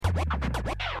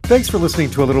Thanks for listening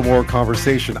to A Little More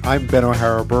Conversation. I'm Ben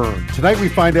O'Hara-Byrne. Tonight we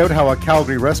find out how a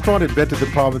Calgary restaurant invented the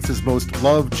province's most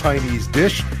loved Chinese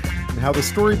dish and how the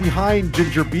story behind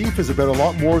ginger beef is about a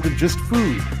lot more than just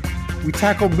food. We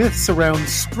tackle myths around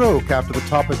stroke after the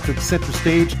topic took center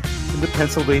stage in the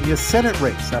Pennsylvania Senate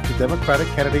race after Democratic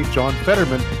candidate John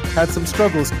Fetterman had some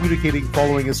struggles communicating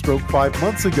following a stroke 5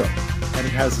 months ago, and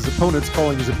it has his opponents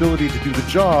calling his ability to do the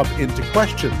job into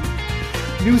question.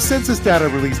 New census data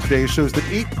released today shows that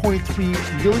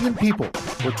 8.3 million people,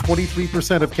 or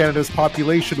 23% of Canada's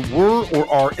population, were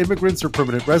or are immigrants or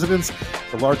permanent residents,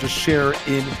 the largest share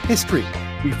in history.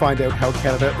 We find out how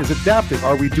Canada is adapting.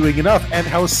 Are we doing enough? And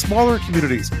how smaller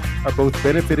communities are both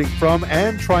benefiting from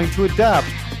and trying to adapt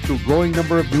to a growing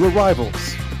number of new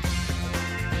arrivals.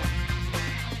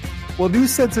 Well, new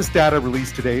census data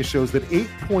released today shows that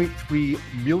 8.3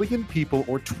 million people,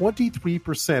 or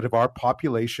 23% of our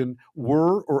population,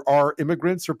 were or are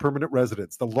immigrants or permanent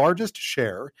residents, the largest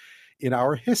share in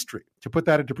our history. To put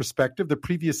that into perspective, the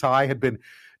previous high had been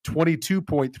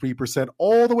 22.3%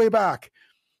 all the way back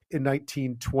in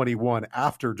 1921,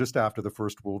 just after the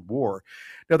First World War.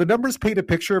 Now, the numbers paint a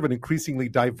picture of an increasingly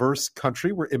diverse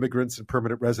country where immigrants and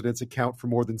permanent residents account for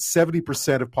more than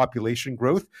 70% of population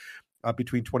growth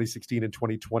between 2016 and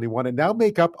 2021, and now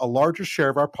make up a larger share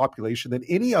of our population than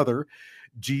any other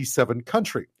G7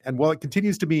 country. And while it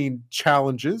continues to mean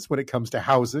challenges when it comes to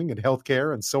housing and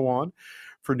healthcare and so on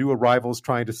for new arrivals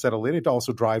trying to settle in, it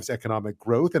also drives economic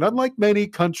growth. And unlike many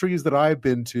countries that I've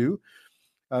been to,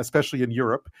 especially in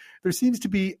Europe, there seems to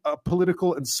be a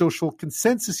political and social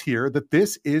consensus here that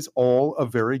this is all a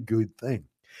very good thing.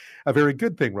 A very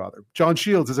good thing, rather. John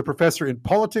Shields is a professor in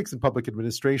politics and public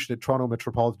administration at Toronto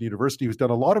Metropolitan University who's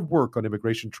done a lot of work on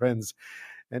immigration trends,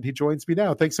 and he joins me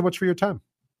now. Thanks so much for your time.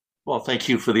 Well, thank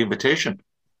you for the invitation.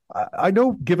 I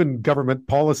know, given government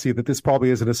policy, that this probably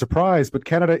isn't a surprise, but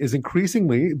Canada is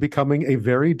increasingly becoming a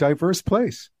very diverse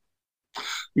place.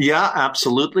 Yeah,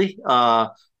 absolutely.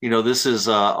 This is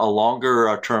a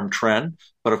longer term trend,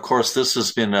 but of course, this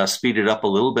has been speeded up a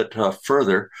little bit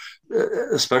further,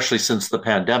 especially since the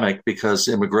pandemic, because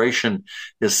immigration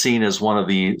is seen as one of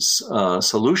the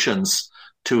solutions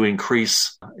to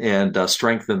increase and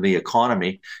strengthen the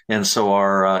economy. And so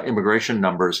our immigration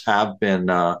numbers have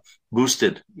been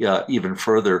boosted even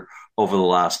further over the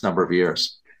last number of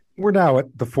years. We're now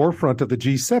at the forefront of the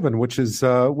G7, which is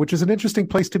an interesting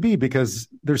place to be because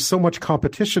there's so much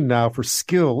competition now for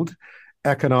skilled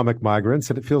economic migrants,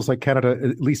 and it feels like Canada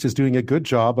at least is doing a good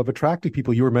job of attracting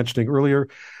people. You were mentioning earlier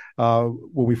when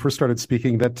we first started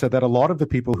speaking that a lot of the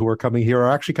people who are coming here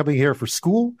are actually coming here for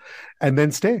school and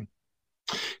then staying.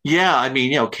 Yeah, I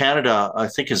mean, Canada, I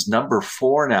think, is number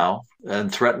 4 now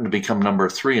and threatened to become number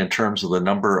 3 in terms of the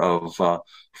number of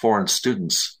foreign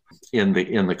students in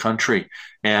the country.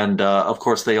 And of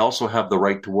course, they also have the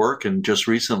right to work. And just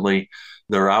recently,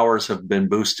 their hours have been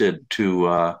boosted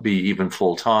to be even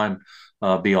full time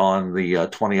beyond the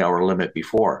 20-hour limit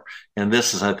before. And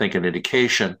this is, I think, an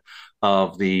indication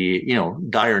of the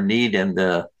dire need in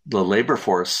the labor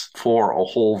force for a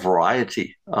whole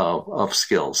variety of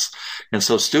skills. And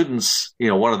so students,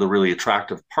 one of the really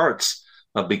attractive parts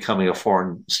of becoming a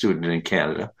foreign student in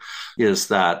Canada is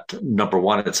that, number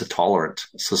one, it's a tolerant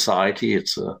society.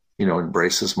 It's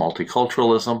embraces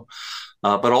multiculturalism,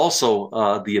 but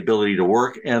also the ability to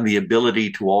work and the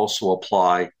ability to also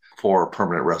apply for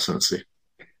permanent residency.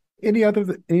 Any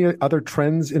other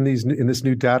trends in this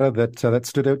new data that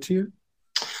stood out to you?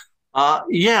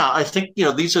 Yeah, I think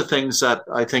these are things that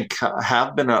I think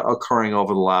have been occurring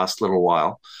over the last little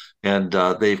while, and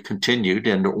they've continued.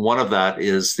 And one of that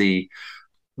is the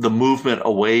movement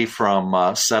away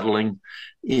from settling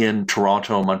in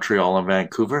Toronto, Montreal, and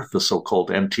Vancouver, the so-called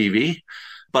MTV.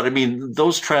 But I mean,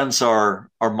 those trends are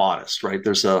modest, right?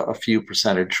 There's a few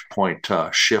percentage point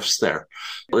shifts there.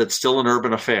 It's still an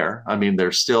urban affair. I mean,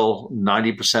 there's still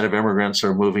 90% of immigrants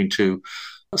are moving to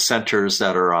centers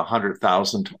that are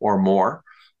 100,000 or more,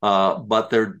 but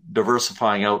they're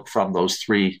diversifying out from those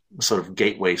 3 sort of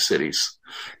gateway cities.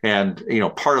 And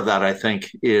part of that, I think,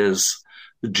 is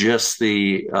just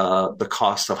the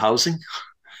cost of housing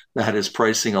that is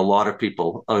pricing a lot of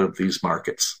people out of these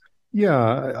markets. Yeah.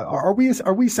 Are we,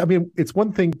 I mean, it's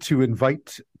one thing to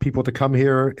invite people to come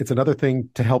here. It's another thing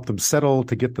to help them settle,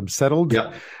 to get them settled.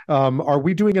 Yeah. Are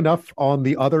we doing enough on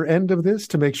the other end of this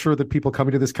to make sure that people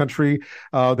coming to this country,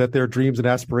 that their dreams and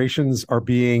aspirations are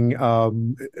being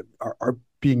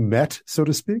met, so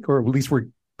to speak, or at least we're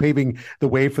paving the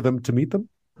way for them to meet them?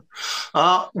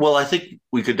 Well, I think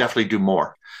we could definitely do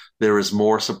more. There is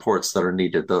more supports that are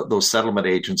needed. Those settlement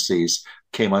agencies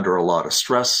came under a lot of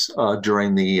stress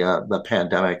during the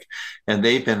pandemic, and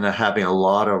they've been having a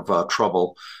lot of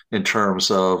trouble in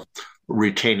terms of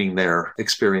retaining their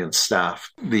experienced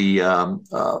staff. The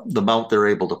amount they're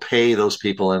able to pay those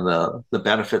people and the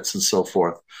benefits and so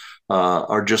forth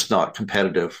are just not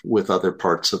competitive with other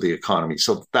parts of the economy.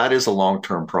 So that is a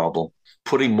long-term problem.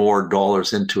 Putting more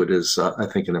dollars into it is, I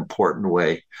think, an important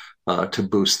way to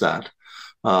boost that.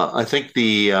 I think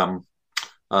the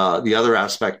other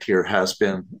aspect here has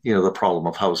been, the problem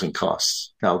of housing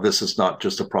costs. Now, this is not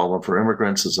just a problem for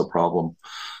immigrants; it's a problem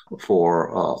for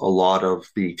a lot of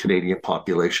the Canadian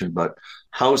population. But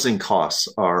housing costs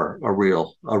are a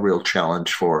real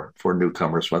challenge for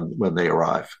newcomers when they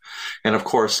arrive, and of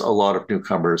course, a lot of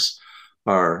newcomers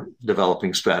are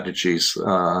developing strategies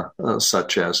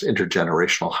such as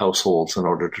intergenerational households in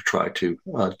order to try to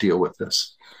deal with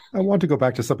this. I want to go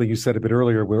back to something you said a bit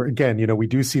earlier, where, again, we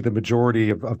do see the majority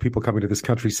of people coming to this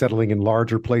country settling in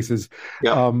larger places.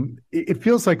 Yeah. It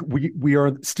feels like we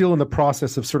are still in the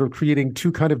process of sort of creating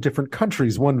two kind of different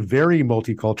countries, one very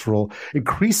multicultural,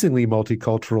 increasingly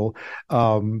multicultural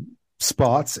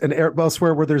spots, and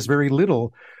elsewhere where there's very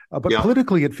little. But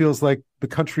politically, it feels like the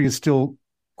country is still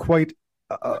quite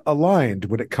aligned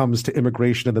when it comes to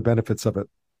immigration and the benefits of it.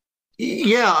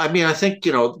 Yeah, I mean, I think,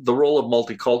 the role of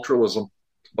multiculturalism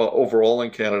overall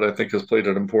in Canada, I think, has played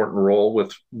an important role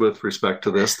with respect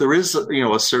to this. There is,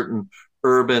 a certain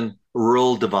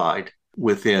urban-rural divide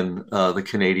within the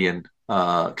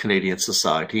Canadian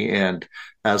society, and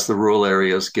as the rural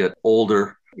areas get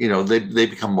older, they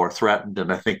become more threatened,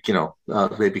 and I think,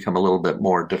 they become a little bit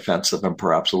more defensive and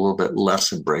perhaps a little bit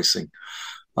less embracing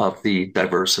of the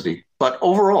diversity. But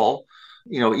overall,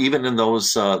 even in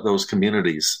those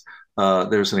communities,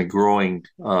 there's a growing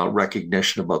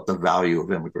recognition about the value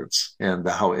of immigrants and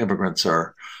how immigrants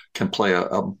can play an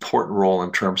important role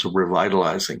in terms of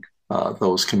revitalizing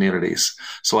those communities.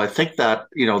 So I think that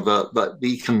the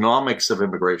economics of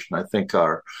immigration, I think,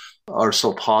 are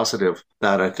so positive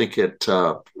that I think it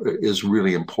is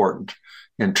really important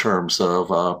in terms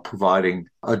of providing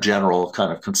a general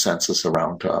kind of consensus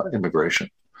around immigration.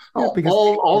 Yeah,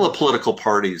 all the political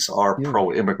parties are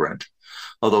pro-immigrant,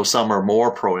 although some are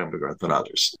more pro-immigrant than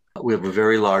others. We have a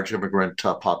very large immigrant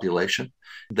population.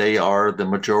 They are the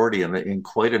majority in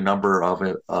quite a number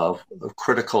of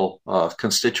critical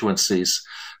constituencies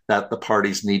that the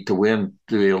parties need to win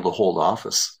to be able to hold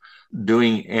office.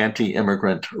 Doing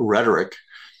anti-immigrant rhetoric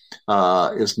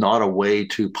is not a way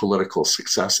to political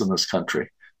success in this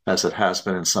country, as it has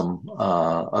been in some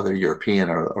other European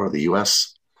or the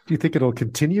U.S. Do you think it'll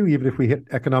continue even if we hit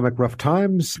economic rough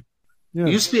times? Yeah.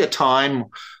 There used to be a time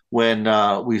when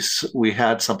we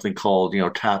had something called,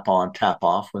 tap on, tap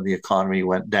off. When the economy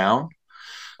went down,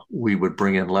 we would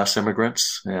bring in less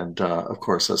immigrants. And of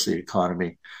course, as the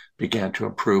economy began to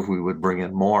improve, we would bring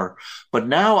in more. But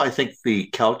now I think the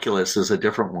calculus is a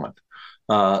different one.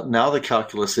 Now the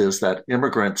calculus is that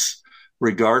immigrants,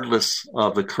 regardless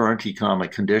of the current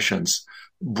economic conditions,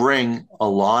 bring a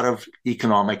lot of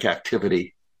economic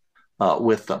activity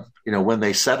with them. When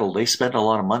they settle, they spend a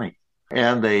lot of money.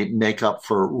 And they make up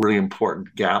for really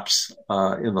important gaps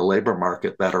in the labor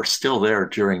market that are still there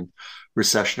during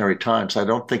recessionary times. I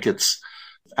don't think it's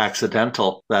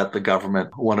accidental that the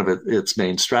government, one of its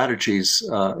main strategies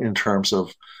in terms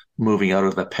of moving out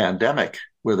of the pandemic,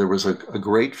 where there was a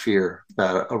great fear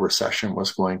that a recession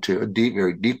was going to,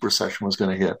 very deep recession was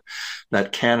going to hit,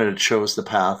 that Canada chose the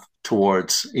path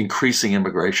towards increasing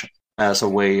immigration as a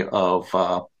way of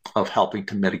helping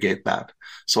to mitigate that.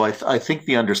 So I think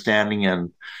the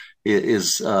understanding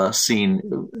is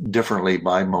seen differently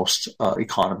by most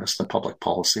economists and public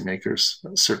policymakers,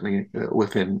 certainly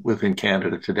within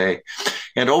Canada today.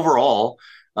 And overall,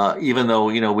 even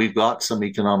though we've got some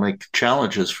economic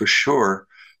challenges for sure,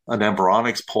 an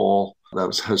Environics poll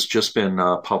that has just been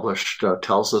published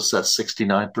tells us that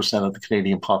 69% of the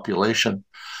Canadian population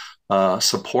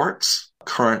supports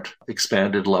current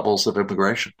expanded levels of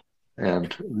immigration.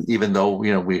 And even though,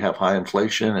 we have high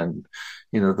inflation and,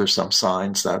 there's some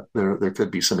signs that there could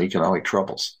be some economic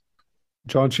troubles.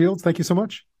 John Shields, thank you so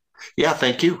much. Yeah,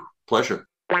 thank you. Pleasure.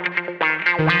 We're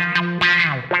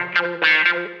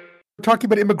talking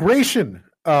about immigration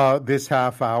this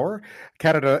half hour.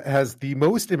 Canada has the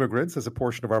most immigrants as a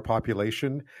portion of our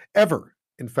population ever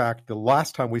In fact, the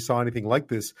last time we saw anything like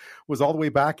this was all the way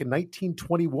back in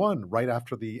 1921, right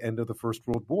after the end of the First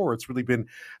World War. It's really been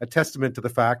a testament to the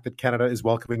fact that Canada is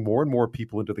welcoming more and more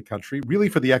people into the country, really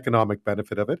for the economic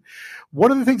benefit of it.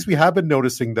 One of the things we have been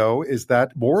noticing, though, is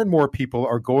that more and more people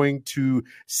are going to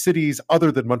cities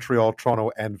other than Montreal, Toronto,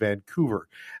 and Vancouver.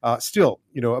 Still,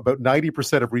 about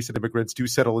 90% of recent immigrants do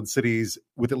settle in cities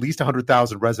with at least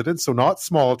 100,000 residents, so not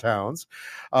small towns.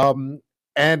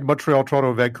 And Montreal, Toronto,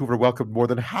 and Vancouver welcomed more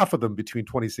than half of them between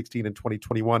 2016 and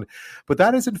 2021. But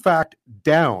that is, in fact,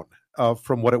 down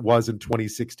from what it was in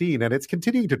 2016, and it's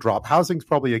continuing to drop. Housing's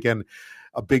probably, again,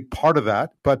 a big part of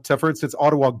that. But for instance,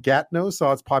 Ottawa-Gatineau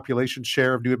saw its population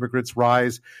share of new immigrants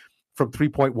rise from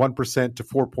 3.1% to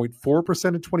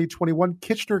 4.4% in 2021.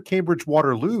 Kitchener, Cambridge,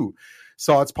 Waterloo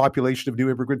saw its population of new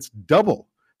immigrants double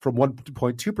from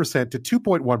 1.2% to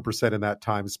 2.1% in that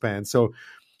time span. So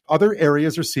other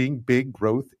areas are seeing big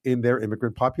growth in their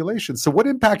immigrant population. So what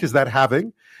impact is that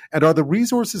having? And are the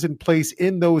resources in place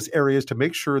in those areas to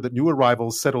make sure that new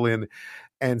arrivals settle in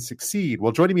and succeed?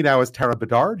 Well, joining me now is Tara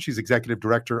Bedard. She's Executive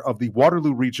Director of the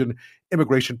Waterloo Region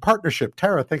Immigration Partnership.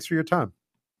 Tara, thanks for your time.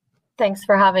 Thanks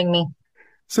for having me.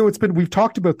 So we've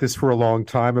talked about this for a long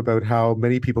time, about how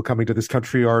many people coming to this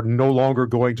country are no longer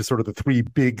going to sort of the three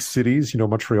big cities,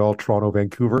 Montreal, Toronto,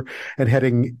 Vancouver, and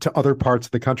heading to other parts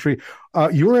of the country.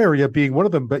 Your area being one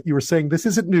of them, but you were saying this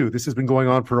isn't new. This has been going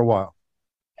on for a while.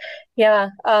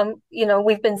 Yeah.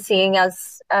 We've been seeing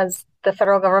as the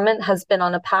federal government has been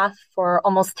on a path for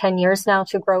almost 10 years now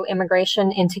to grow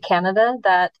immigration into Canada,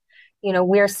 that,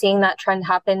 we're seeing that trend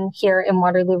happen here in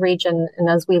Waterloo Region. And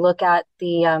as we look at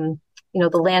the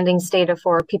landings data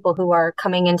for people who are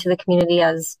coming into the community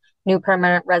as new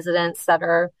permanent residents that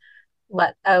are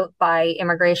let out by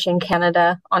Immigration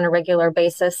Canada on a regular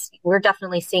basis, we're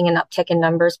definitely seeing an uptick in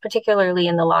numbers, particularly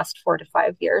in the last 4 to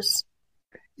 5 years.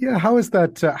 Yeah, how is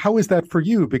that for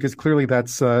you? Because clearly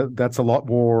that's a lot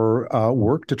more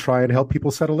work to try and help people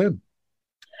settle in.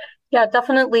 Yeah,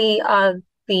 definitely.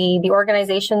 The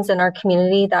organizations in our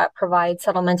community that provide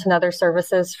settlement and other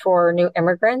services for new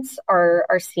immigrants are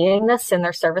seeing this in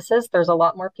their services. There's a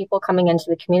lot more people coming into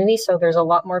the community, so there's a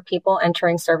lot more people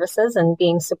entering services and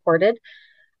being supported.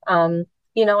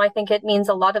 I think it means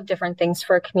a lot of different things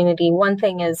for a community. One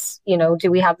thing is, do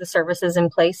we have the services in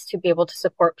place to be able to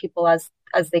support people as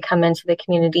they come into the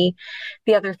community?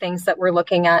 The other things that we're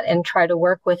looking at and try to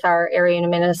work with our area and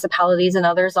municipalities and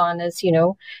others on is,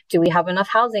 do we have enough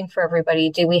housing for everybody?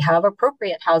 Do we have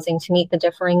appropriate housing to meet the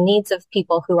differing needs of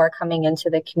people who are coming into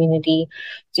the community?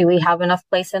 Do we have enough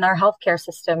place in our healthcare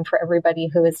system for everybody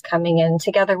who is coming in,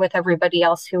 together with everybody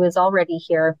else who is already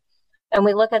here? And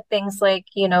we look at things like,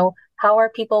 how are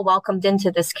people welcomed into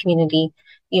this community?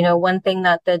 One thing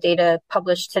that the data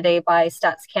published today by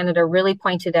Stats Canada really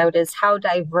pointed out is how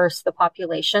diverse the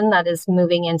population that is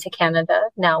moving into Canada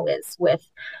now is, with,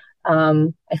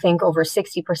 I think, over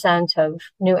 60% of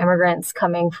new immigrants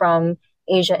coming from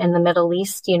Asia and the Middle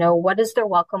East. What is their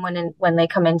welcome when they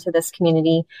come into this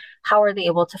community? How are they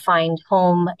able to find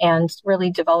home and really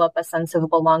develop a sense of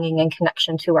belonging and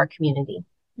connection to our community?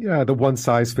 Yeah, the one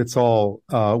size fits all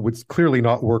would clearly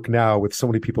not work now, with so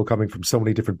many people coming from so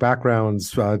many different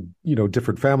backgrounds,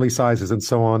 different family sizes and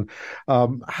so on.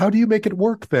 How do you make it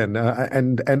work then?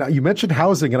 And you mentioned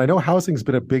housing, and I know housing's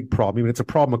been a big problem. I mean, it's a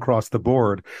problem across the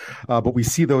board, but we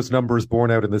see those numbers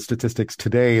borne out in the statistics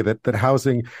today that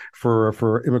housing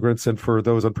for immigrants and for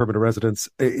those on permanent residence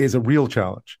is a real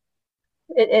challenge.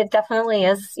 It definitely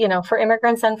is, for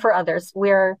immigrants and for others.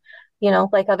 We're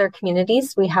like other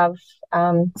communities, we have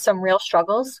some real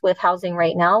struggles with housing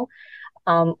right now.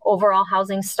 Overall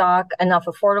housing stock, enough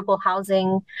affordable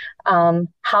housing,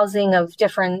 housing of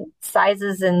different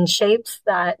sizes and shapes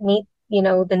that meet,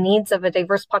 the needs of a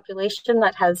diverse population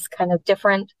that has kind of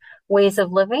different ways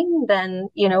of living than,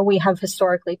 we have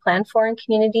historically planned for in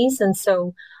communities. And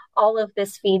so all of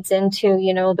this feeds into,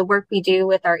 the work we do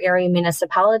with our area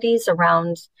municipalities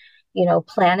around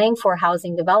planning for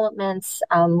housing developments,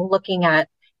 looking at,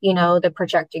 the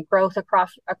projected growth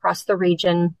across the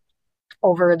region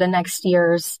over the next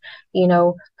years,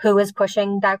 who is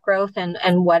pushing that growth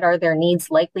and what are their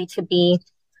needs likely to be.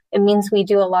 It means we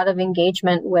do a lot of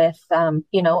engagement with,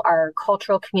 our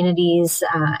cultural communities,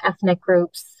 ethnic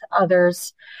groups,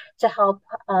 others, to help,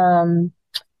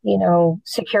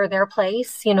 secure their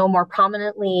place, more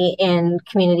prominently in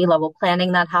community level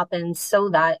planning that happens, so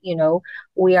that,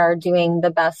 we are doing the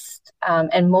best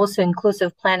and most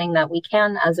inclusive planning that we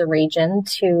can as a region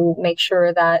to make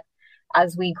sure that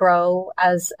as we grow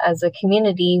as a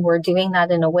community, we're doing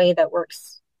that in a way that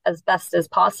works as best as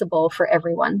possible for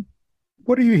everyone.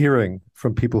 What are you hearing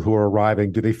from people who are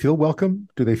arriving? Do they feel welcome?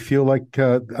 Do they feel like,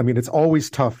 it's always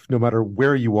tough no matter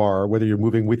where you are, whether you're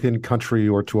moving within country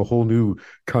or to a whole new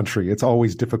country. It's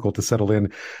always difficult to settle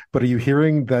in. But are you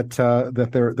hearing that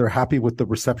they're happy with the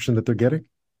reception that they're getting?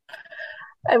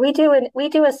 We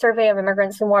do a survey of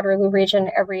immigrants in Waterloo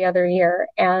Region every other year,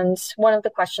 and one of the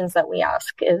questions that we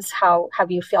ask is, how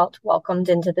have you felt welcomed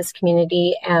into this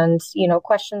community? And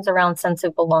questions around sense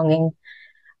of belonging.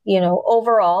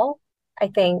 Overall, I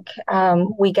think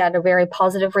we get a very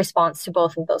positive response to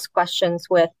both of those questions,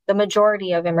 with the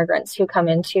majority of immigrants who come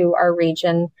into our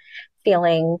region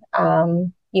feeling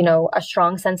a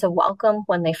strong sense of welcome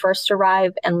when they first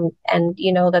arrive, and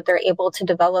that they're able to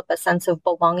develop a sense of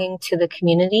belonging to the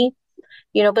community.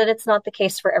 But it's not the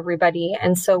case for everybody.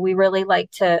 And so we really like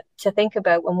to think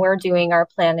about, when we're doing our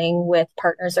planning with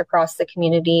partners across the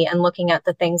community and looking at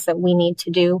the things that we need to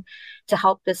do to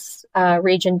help this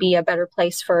region be a better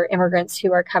place for immigrants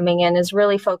who are coming in, is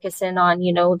really focus in on,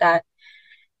 that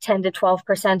 10 to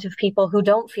 12% of people who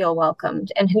don't feel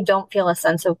welcomed and who don't feel a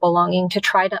sense of belonging, to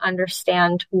try to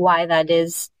understand why that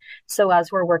is. So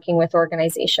as we're working with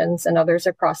organizations and others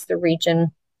across the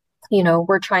region,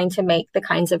 we're trying to make the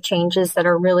kinds of changes that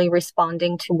are really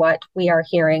responding to what we are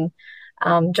hearing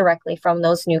directly from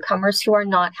those newcomers who are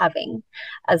not having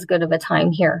as good of a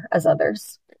time here as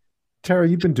others. Tara,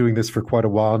 you've been doing this for quite a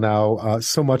while now.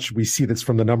 So much, we see this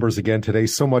from the numbers again today,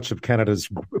 so much of Canada's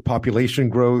population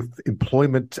growth,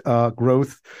 employment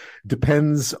growth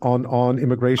depends on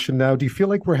immigration now. Do you feel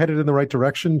like we're headed in the right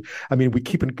direction? I mean,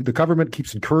 the government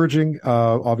keeps encouraging,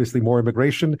 obviously, more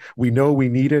immigration. We know we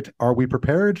need it. Are we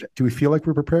prepared? Do we feel like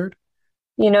we're prepared?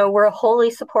 We're wholly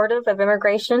supportive of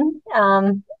immigration,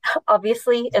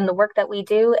 obviously, in the work that we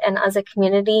do and as a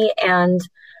community, and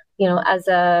as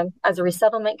a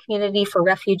resettlement community for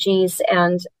refugees,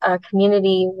 and a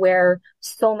community where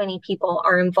so many people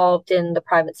are involved in the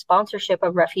private sponsorship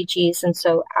of refugees, and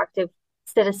so active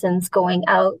citizens going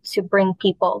out to bring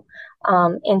people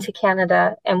into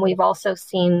Canada. And we've also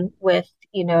seen with,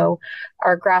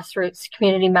 our grassroots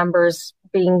community members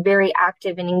being very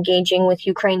active in engaging with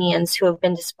Ukrainians who have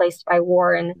been displaced by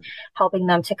war and helping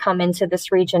them to come into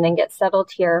this region and get settled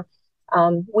here.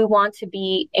 We want to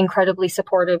be incredibly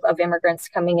supportive of immigrants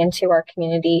coming into our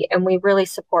community, and we really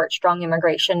support strong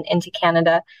immigration into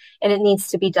Canada, and it needs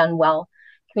to be done well.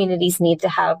 Communities need to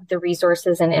have the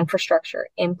resources and infrastructure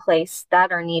in place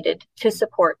that are needed to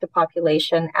support the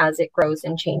population as it grows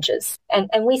and changes. And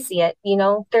we see it,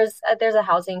 there's a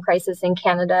housing crisis in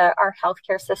Canada. Our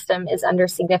healthcare system is under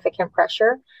significant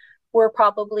pressure. We're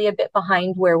probably a bit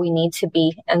behind where we need to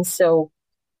be. And so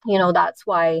that's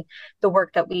why the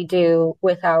work that we do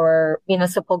with our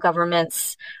municipal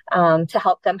governments to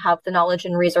help them have the knowledge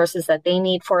and resources that they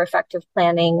need for effective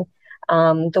planning,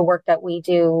 the work that we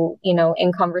do,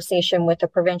 in conversation with the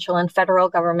provincial and federal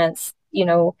governments,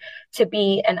 to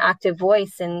be an active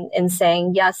voice in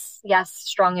saying, yes,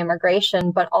 strong immigration,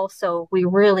 but also we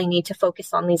really need to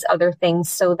focus on these other things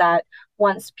so that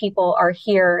once people are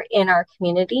here in our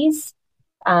communities,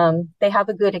 they have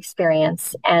a good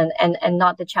experience and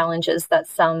not the challenges that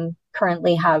some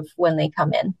currently have when they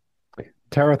come in.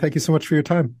 Tara, thank you so much for your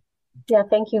time. Yeah,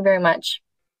 thank you very much.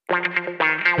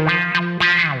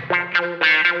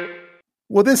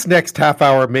 Well, this next half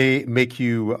hour may make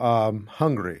you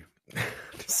hungry,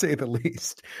 to say the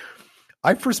least.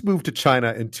 I first moved to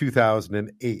China in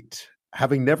 2008,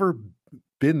 having never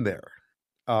been there.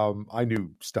 I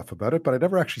knew stuff about it, but I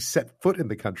never actually set foot in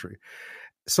the country.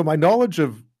 So my knowledge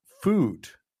of food,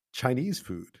 Chinese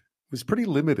food, was pretty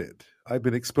limited. I've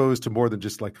been exposed to more than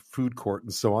just like food court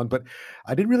and so on, but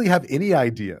I didn't really have any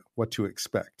idea what to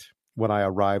expect when I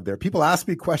arrived there. People ask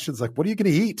me questions like, "What are you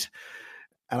going to eat?"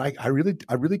 And I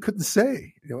really couldn't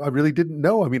say. I really didn't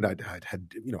know. I mean, I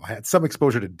had some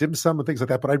exposure to dim sum and things like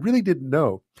that, but I really didn't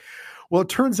know. Well, it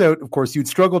turns out, of course, you'd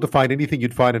struggle to find anything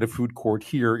you'd find in a food court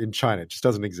here in China. It just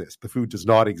doesn't exist. The food does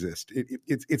not exist.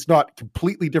 It's not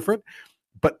completely different,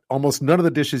 but almost none of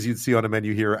the dishes you'd see on a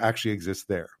menu here actually exist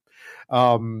there.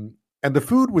 And the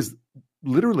food was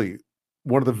literally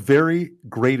one of the very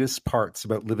greatest parts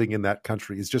about living in that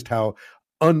country, is just how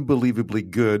unbelievably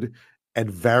good and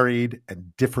varied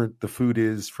and different the food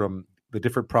is from the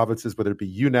different provinces, whether it be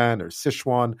Yunnan or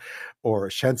Sichuan or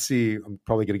Shanxi. I'm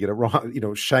probably going to get it wrong.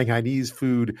 Shanghainese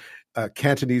food,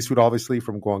 Cantonese food, obviously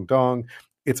from Guangdong.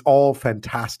 It's all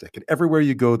fantastic. And everywhere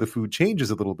you go, the food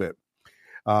changes a little bit.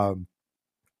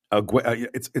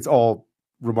 It's all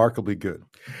remarkably good.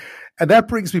 And that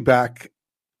brings me back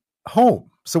home.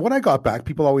 So when I got back,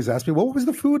 people always ask me, well, what was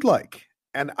the food like?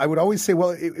 And I would always say,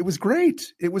 well, it was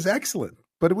great. It was excellent.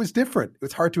 but it was different. It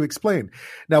was hard to explain.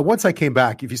 Now, once I came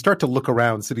back, if you start to look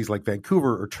around cities like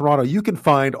Vancouver or Toronto, you can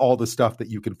find all the stuff that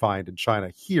you can find in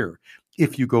China here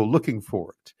if you go looking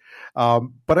for it.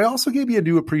 But I also gave me a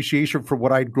new appreciation for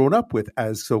what I'd grown up with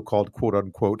as so-called quote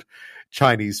unquote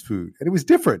Chinese food. And it was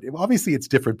different. Obviously, it's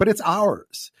different, but it's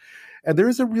ours. And there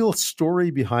is a real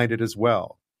story behind it as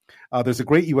well. There's a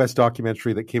great U.S.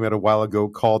 documentary that came out a while ago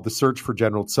called The Search for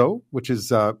General Tso, which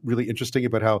is really interesting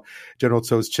about how General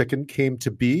Tso's chicken came to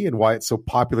be and why it's so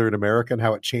popular in America and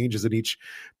how it changes in each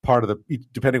part of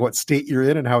depending what state you're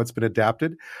in and how it's been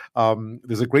adapted.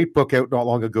 There's a great book out not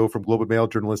long ago from Globe and Mail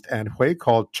journalist Anne Hui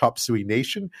called Chop Suey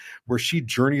Nation, where she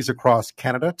journeys across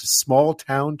Canada to small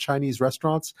town Chinese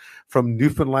restaurants from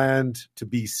Newfoundland to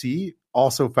BC.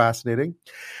 Also fascinating.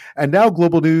 And now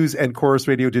Global News and Chorus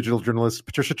Radio digital journalist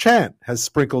Patricia Chan has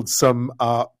sprinkled some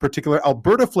particular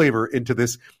Alberta flavor into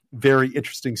this very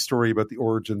interesting story about the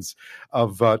origins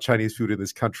of Chinese food in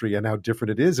this country and how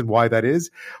different it is and why that is,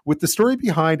 with the story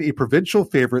behind a provincial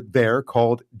favorite there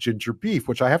called ginger beef,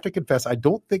 which I have to confess I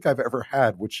don't think I've ever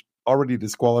had, which already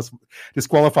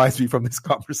disqualifies me from this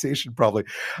conversation probably.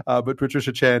 But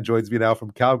Patricia Chan joins me now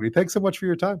from Calgary. Thanks so much for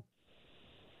your time.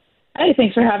 Hey,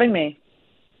 thanks for having me.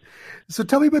 So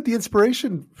tell me about the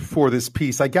inspiration for this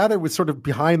piece. I gather it was sort of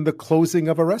behind the closing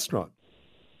of a restaurant.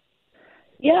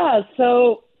 Yeah,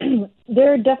 so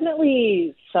there are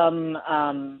definitely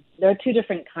there are two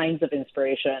different kinds of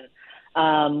inspiration.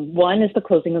 One is the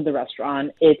closing of the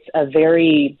restaurant. It's a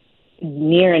very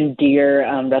near and dear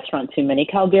restaurant to many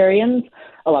Calgarians.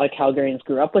 A lot of Calgarians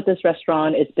grew up with this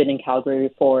restaurant. It's been in Calgary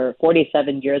for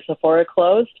 47 years before it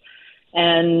closed.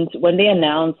 And when they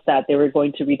announced that they were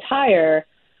going to retire,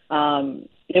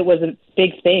 it was a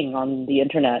big thing on the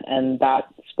internet, and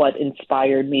that's what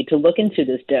inspired me to look into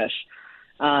this dish,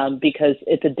 because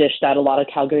it's a dish that a lot of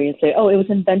Calgarians say, oh, it was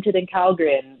invented in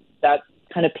Calgary, and that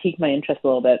kind of piqued my interest a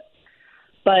little bit.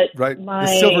 But right,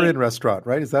 the Silver Inn restaurant,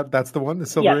 right? That's the one, the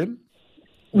Silver Inn?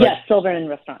 Right. Yes, Silver Inn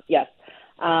restaurant, yes.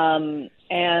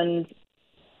 And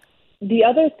the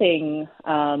other thing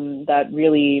that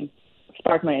really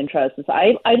sparked my interest is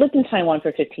I lived in Taiwan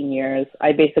for 15 years.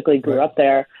 I basically grew up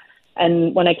there.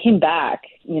 And when I came back,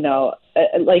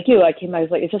 like you, I was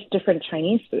like, it's just different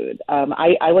Chinese food.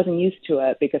 I wasn't used to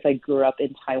it because I grew up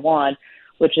in Taiwan,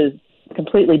 which is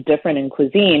completely different in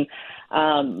cuisine.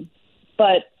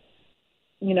 But,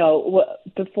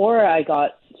 before I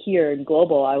got here in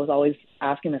Global, I was always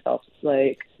asking myself,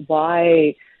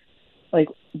 why,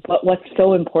 what's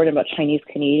so important about Chinese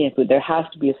Canadian food? There has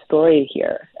to be a story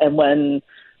here. And when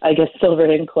I guess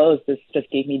Silver Inn closed, this just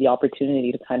gave me the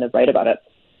opportunity to kind of write about it.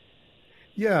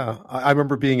 Yeah, I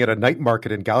remember being at a night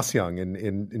market in Kaohsiung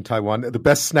in Taiwan. The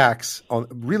best snacks,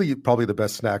 probably the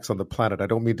best snacks on the planet. I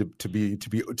don't mean to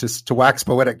wax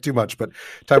poetic too much, but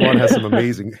Taiwan has some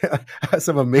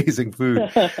amazing food.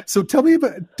 So tell me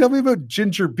about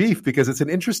ginger beef, because it's an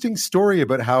interesting story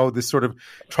about how this sort of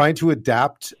trying to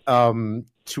adapt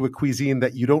to a cuisine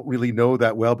that you don't really know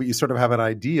that well, but you sort of have an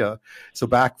idea. So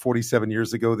back 47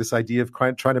 years ago, this idea of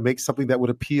trying to make something that would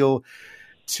appeal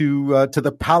to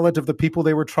the palate of the people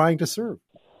they were trying to serve.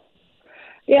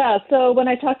 Yeah, so when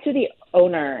I talked to the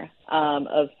owner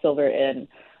of Silver Inn,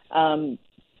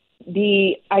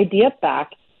 the idea for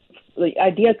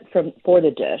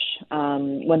the dish,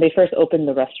 when they first opened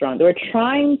the restaurant, they were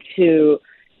trying to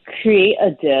create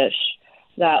a dish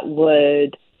that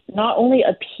would not only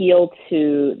appeal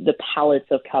to the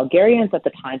palates of Calgarians at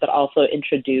the time, but also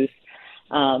introduce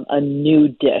a new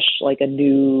dish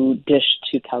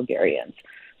to Calgarians.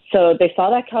 So they saw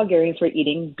that Calgarians were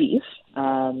eating beef,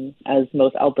 as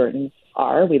most Albertans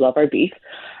are. We love our beef.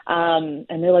 And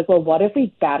they're like, well, what if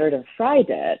we battered and fried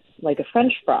it like a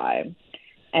French fry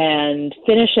and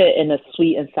finish it in a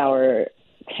sweet and sour,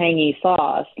 tangy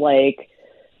sauce like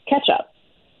ketchup?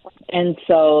 And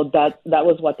so that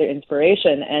was what their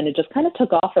inspiration, and it just kind of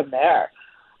took off from there.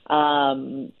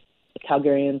 Calgarians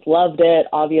loved it,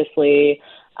 obviously,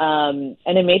 and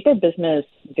it made their business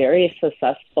very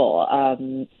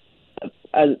successful.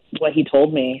 What he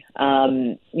told me,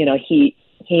 he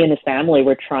and his family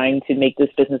were trying to make this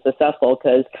business successful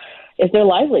because it's their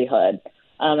livelihood,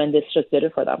 and this just did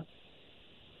it for them.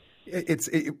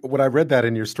 When I read that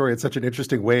in your story, it's such an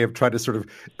interesting way of trying to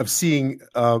of seeing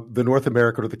the North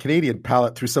American or the Canadian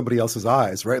palate through somebody else's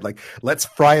eyes, right? Like, let's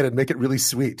fry it and make it really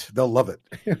sweet. They'll love it.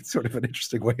 It's sort of an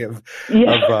interesting way of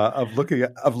looking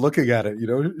at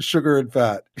it. Sugar and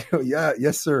fat. Yeah,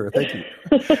 yes, sir. Thank you.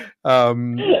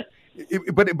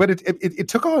 It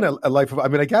took on a life of. I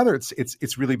mean, I gather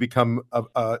it's really become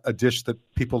a dish that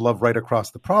people love right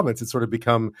across the province. It's sort of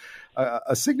become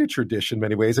a signature dish in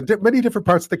many ways, and many different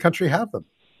parts of the country have them.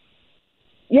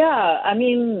 Yeah, I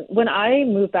mean, when I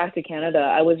moved back to Canada,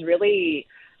 I was really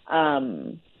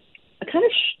kind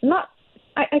of not,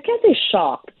 I can't say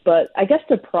shocked, but I guess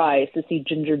surprised to see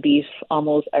ginger beef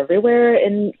almost everywhere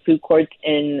in food courts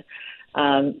in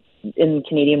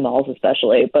Canadian malls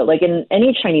especially. But like in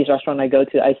any Chinese restaurant I go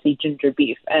to, I see ginger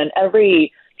beef, and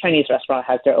every Chinese restaurant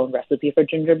has their own recipe for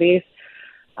ginger beef.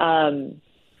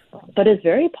 But it's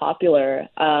very popular,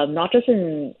 not just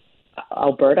in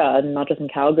Alberta, not just in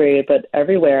Calgary, but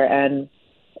everywhere. And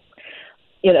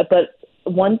but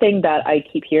one thing that I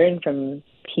keep hearing from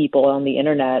people on the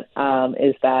internet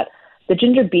is that the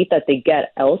ginger beef that they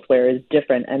get elsewhere is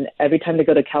different, and every time they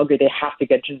go to Calgary, they have to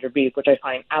get ginger beef, which I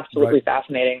find absolutely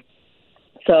fascinating.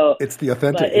 So it's the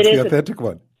authentic. It's the authentic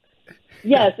one.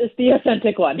 Yes, it's the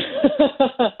authentic one.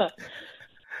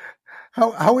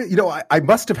 How I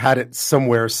must have had it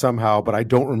somewhere somehow, but I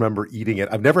don't remember eating it.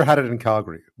 I've never had it in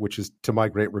Calgary, which is to my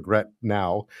great regret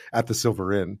now at the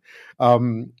Silver Inn.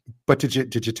 But did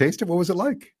you taste it? What was it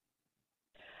like?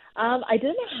 I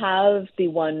didn't have the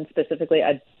one specifically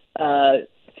at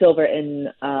Silver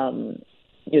Inn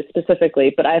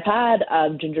specifically, but I've had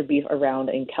ginger beef around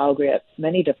in Calgary at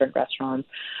many different restaurants,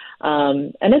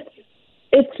 and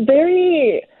it's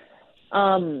very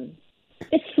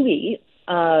it's sweet.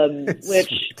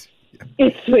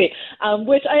 It's sweet,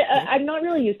 which I'm not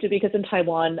really used to, because in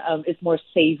Taiwan, it's more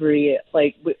savory.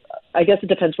 Like, I guess it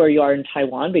depends where you are in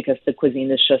Taiwan, because the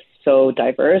cuisine is just so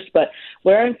diverse. But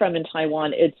where I'm from in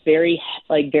Taiwan, it's very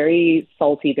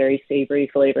salty, very savory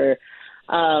flavor.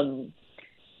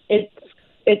 It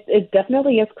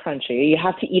definitely is crunchy. You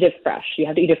have to eat it fresh.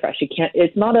 You can't.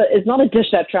 It's not a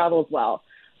dish that travels well,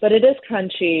 but it is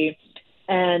crunchy,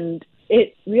 and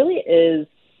it really is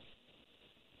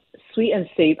sweet and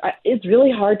safe. It's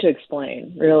really hard to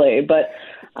explain, really, but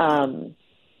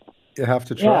you have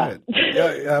to try it.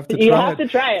 Yeah, you have to try you have to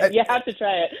try it. You have to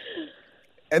try it.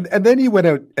 And then you went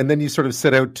out, and then you sort of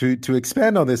set out to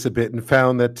expand on this a bit, and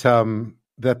found that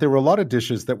that there were a lot of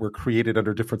dishes that were created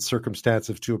under different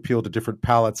circumstances to appeal to different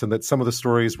palates, and that some of the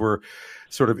stories were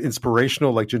sort of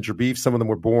inspirational, like ginger beef. Some of them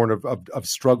were born of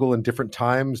struggle in different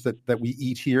times that we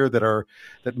eat here that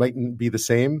mightn't be the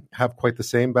same, have quite the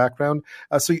same background.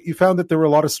 So you found that there were a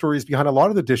lot of stories behind a lot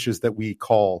of the dishes that we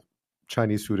call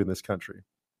Chinese food in this country.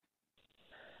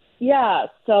 Yeah,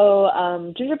 so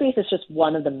ginger beef is just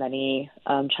one of the many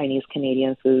Chinese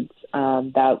Canadian foods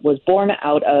that was born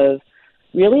out of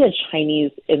really a Chinese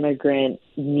immigrant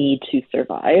need to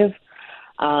survive.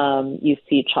 You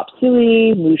see chop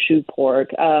suey, mushu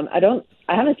pork. I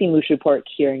haven't seen mushu pork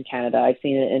here in Canada. I've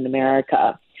seen it in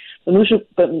America. But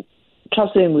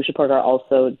chop suey and mushu pork are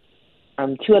also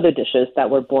two other dishes that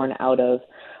were born out of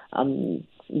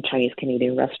Chinese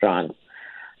Canadian restaurants.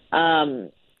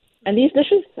 And these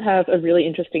dishes have a really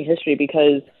interesting history,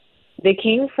 because they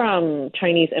came from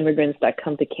Chinese immigrants that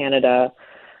come to Canada.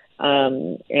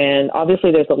 And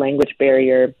obviously there's a language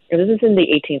barrier. And this is in the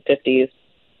 1850s.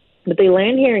 But they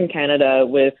land here in Canada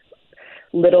with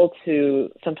little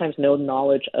to sometimes no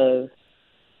knowledge of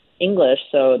English.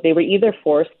 So they were either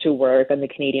forced to work on the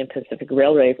Canadian Pacific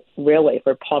Railway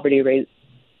for poverty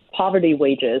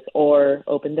wages, or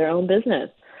open their own business.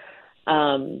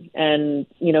 And,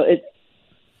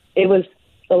 it was,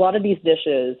 a lot of these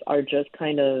dishes are just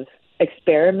kind of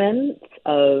experiments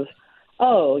of,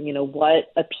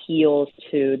 what appeals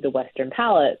to the Western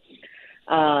palate.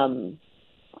 But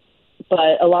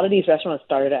a lot of these restaurants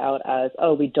started out as,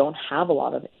 we don't have a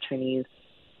lot of Chinese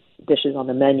dishes on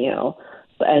the menu.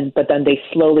 But then they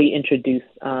slowly introduced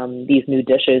these new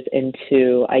dishes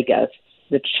into, I guess,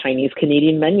 the Chinese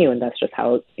Canadian menu, and that's just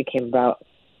how it came about.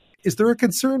 Is there a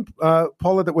concern,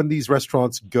 Paula, that when these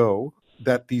restaurants go,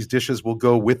 that these dishes will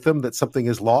go with them, that something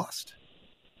is lost?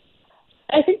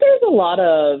 I think there's a lot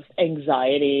of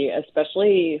anxiety,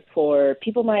 especially for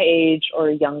people my age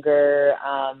or younger,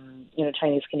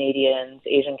 Chinese Canadians,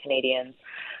 Asian Canadians,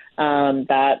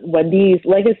 that when these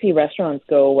legacy restaurants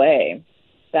go away,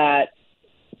 that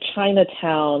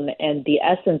Chinatown and the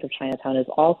essence of Chinatown is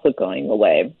also going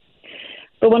away.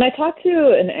 But when I talked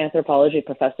to an anthropology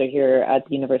professor here at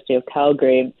the University of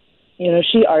Calgary,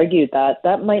 she argued that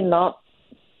might not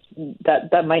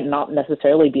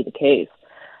necessarily be the case.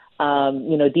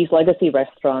 These legacy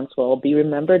restaurants will be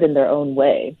remembered in their own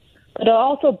way, but it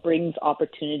also brings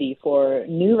opportunity for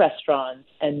new restaurants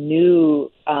and new,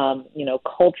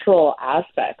 cultural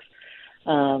aspects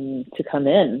to come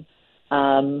in,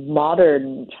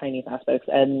 modern Chinese aspects.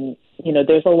 And,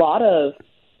 there's a lot of,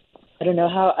 I don't know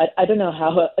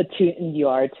how attuned you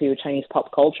are to Chinese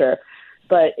pop culture,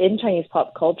 but in Chinese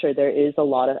pop culture, there is a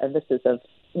lot of emphasis of,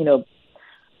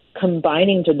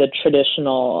 combining to the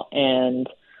traditional and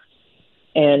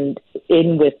and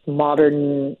in with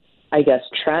modern, I guess,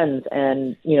 trends.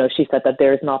 And, she said that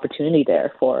there's an opportunity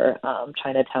there for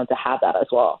Chinatown to have that as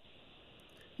well.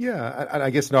 Yeah, and I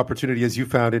guess an opportunity, as you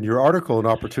found in your article, an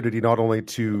opportunity not only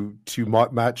to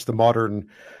match the modern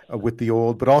with the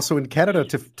old, but also in Canada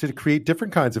to create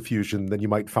different kinds of fusion than you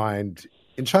might find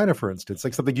in China, for instance,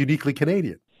 like something uniquely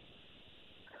Canadian.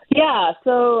 Yeah,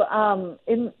 so I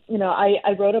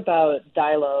wrote about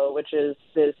Dukelow, which is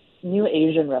this new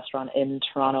Asian restaurant in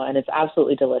Toronto, and it's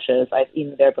absolutely delicious. I've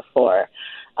eaten there before.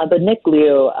 But Nick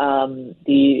Liu,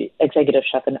 the executive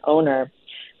chef and owner,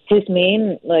 his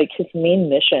main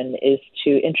mission is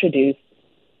to introduce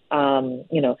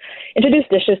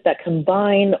dishes that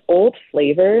combine old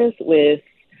flavors with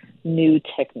new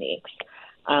techniques,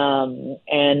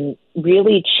 and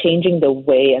really changing the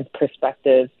way and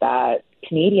perspective that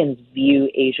Canadians view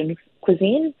Asian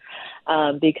cuisine.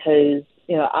 Because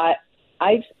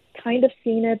I've kind of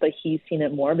seen it, but he's seen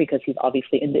it more because he's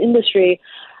obviously in the industry.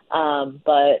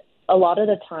 But a lot of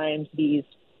the times these,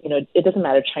 it doesn't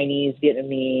matter, Chinese,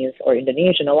 Vietnamese, or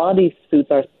Indonesian, a lot of these foods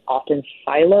are often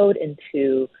siloed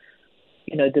into,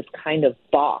 this kind of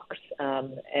box.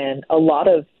 And a lot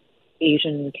of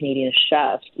Asian Canadian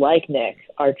chefs like Nick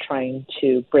are trying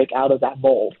to break out of that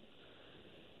mold.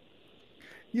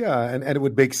 Yeah, and it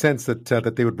would make sense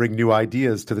that they would bring new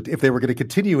ideas if they were going to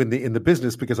continue in the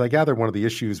business, because I gather one of the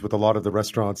issues with a lot of the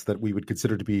restaurants that we would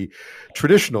consider to be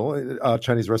traditional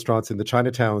Chinese restaurants in the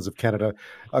Chinatowns of Canada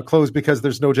close because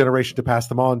there's no generation to pass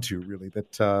them on to, really,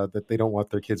 that they don't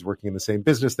want their kids working in the same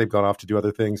business. They've gone off to do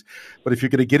other things. But if you're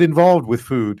going to get involved with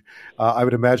food, I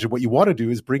would imagine what you want to do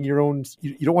is bring your own.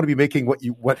 You don't want to be making what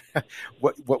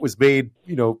was made,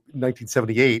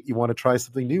 1978. You want to try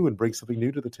something new and bring something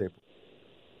new to the table.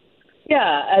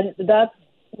 Yeah, and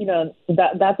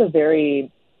that's a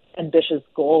very ambitious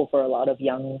goal for a lot of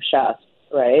young chefs,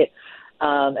 right?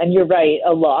 And you're right.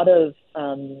 A lot of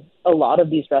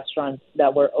these restaurants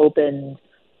that were opened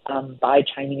by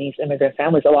Chinese immigrant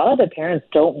families, a lot of the parents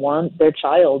don't want their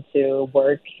child to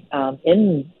work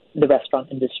in the restaurant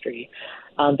industry,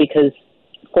 because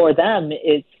for them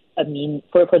it's a mean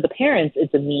for the parents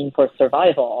it's a mean for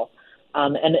survival,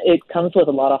 and it comes with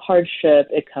a lot of hardship.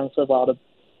 It comes with a lot of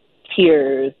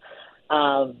tears,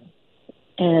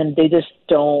 and they just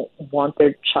don't want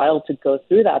their child to go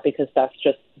through that because that's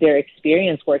just their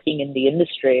experience working in the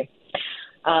industry.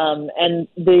 And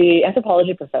the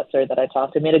anthropology professor that I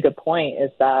talked to made a good point,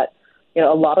 is that a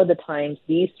lot of the times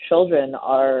these children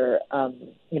are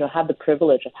have the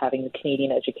privilege of having the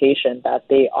Canadian education that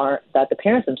the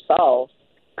parents themselves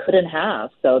couldn't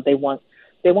have. So they want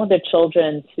their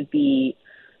children to be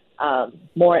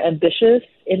more ambitious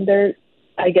in their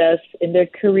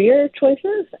career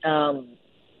choices.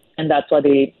 And that's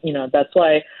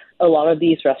why a lot of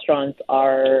these restaurants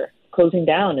are closing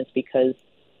down, is because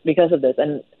of this.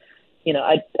 And,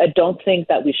 I don't think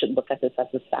that we should look at this as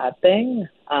a sad thing.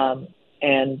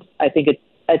 And I think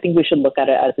we should look at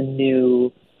it as a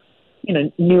new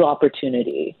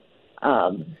opportunity,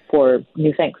 for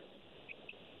new things.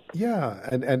 Yeah.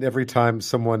 And every time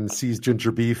someone sees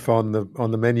ginger beef on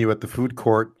the menu at the food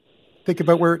court, think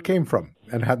about where it came from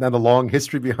and had the long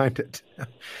history behind it.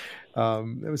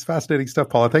 It was fascinating stuff,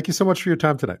 Paula. Thank you so much for your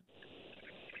time tonight.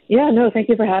 Yeah, no, thank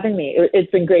you for having me.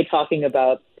 It's been great talking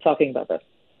about this.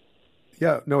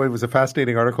 Yeah, no, it was a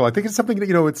fascinating article. I think it's something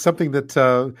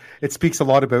that it speaks a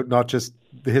lot about not just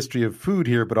the history of food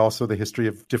here, but also the history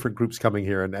of different groups coming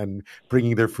here and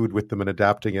bringing their food with them and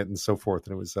adapting it and so forth.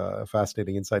 And it was a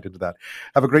fascinating insight into that.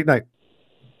 Have a great night.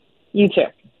 You too.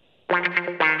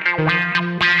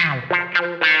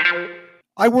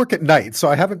 I work at night, so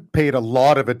I haven't paid a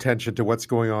lot of attention to what's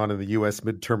going on in the U.S.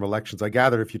 midterm elections. I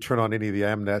gather if you turn on any of the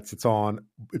Mnets,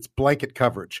 it's blanket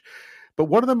coverage. But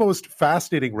one of the most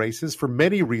fascinating races, for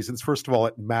many reasons, first of all,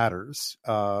 it matters.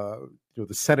 The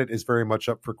Senate is very much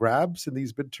up for grabs in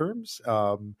these midterms,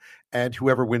 and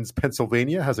whoever wins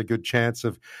Pennsylvania has a good chance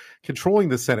of controlling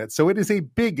the Senate. So it is a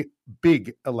big,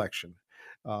 big election.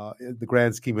 In the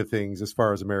grand scheme of things, as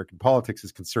far as American politics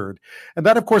is concerned. And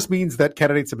that, of course, means that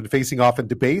candidates have been facing off in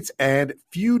debates, and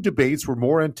few debates were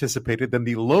more anticipated than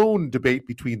the lone debate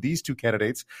between these two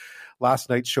candidates. Last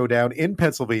night's showdown in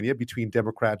Pennsylvania between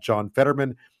Democrat John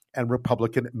Fetterman and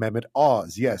Republican Mehmet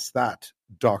Oz. Yes, that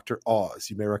Dr. Oz.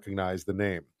 You may recognize the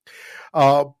name.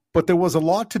 But there was a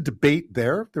lot to debate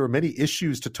there. There were many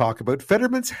issues to talk about.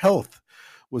 Fetterman's health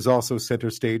was also center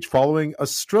stage following a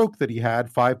stroke that he had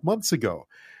 5 months ago,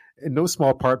 in no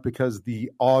small part because the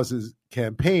Oz's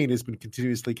campaign has been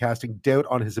continuously casting doubt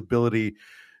on his ability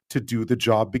to do the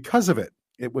job because of it.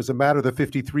 It was a matter the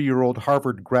 53-year-old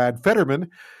Harvard grad Fetterman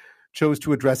chose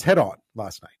to address head-on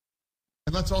last night.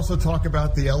 And let's also talk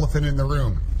about the elephant in the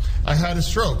room. I had a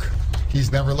stroke.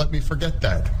 He's never let me forget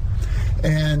that.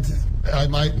 And I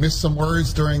might miss some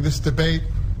words during this debate,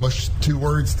 mush two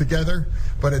words together,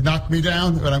 but it knocked me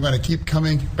down, but I'm going to keep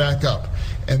coming back up.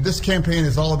 And this campaign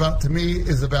is all about, to me,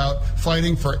 is about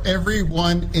fighting for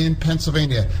everyone in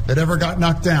Pennsylvania that ever got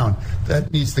knocked down,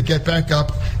 that needs to get back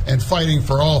up, and fighting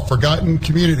for all forgotten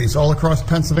communities all across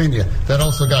Pennsylvania that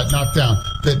also got knocked down,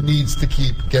 that needs to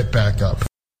get back up.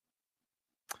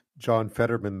 John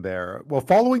Fetterman there. Well,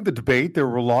 following the debate, there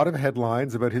were a lot of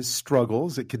headlines about his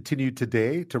struggles. It continued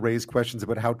today to raise questions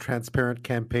about how transparent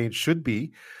campaigns should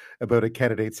be about a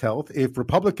candidate's health. If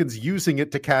Republicans using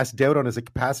it to cast doubt on his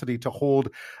capacity to hold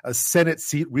a Senate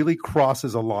seat really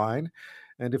crosses a line,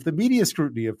 and if the media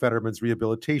scrutiny of Fetterman's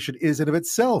rehabilitation is in of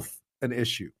itself an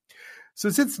issue. So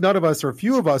since none of us or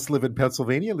few of us live in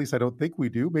Pennsylvania, at least I don't think we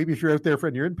do. Maybe if you're out there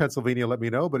and you're in Pennsylvania, let me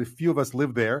know. But if few of us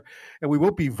live there and we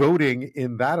won't be voting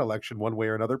in that election one way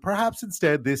or another, perhaps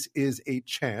instead this is a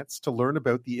chance to learn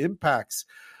about the impacts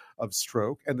of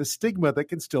stroke and the stigma that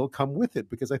can still come with it.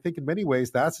 Because I think in many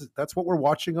ways that's what we're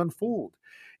watching unfold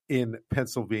in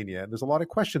Pennsylvania. And there's a lot of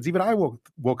questions. Even I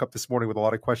woke up this morning with a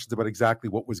lot of questions about exactly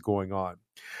what was going on.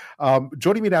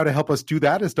 Joining me now to help us do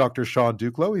that is Dr. Sean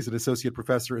Dukelow. He's an associate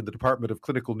professor in the Department of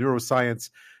Clinical Neuroscience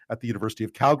at the University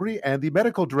of Calgary and the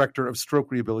medical director of stroke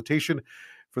rehabilitation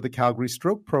for the Calgary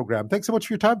Stroke Program. Thanks so much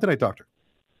for your time tonight, Doctor.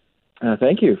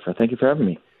 Thank you for having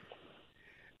me.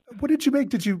 What did you make?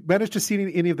 Did you manage to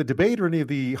see any of the debate or any of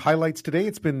the highlights today?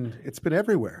 It's been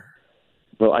everywhere.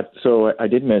 Well, I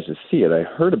didn't manage to see it. I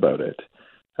heard about it,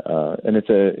 and it's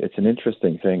an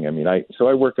interesting thing. I mean, I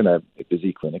work in a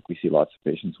busy clinic. We see lots of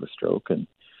patients with stroke, and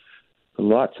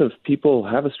lots of people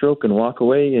have a stroke and walk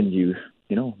away. And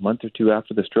a month or two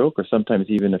after the stroke, or sometimes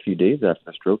even a few days after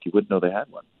the stroke, you wouldn't know they had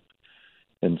one.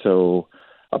 And so,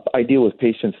 I deal with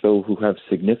patients though who have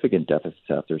significant deficits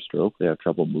after stroke. They have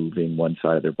trouble moving one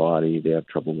side of their body. They have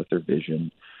trouble with their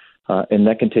vision. And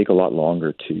that can take a lot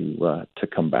longer to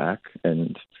come back.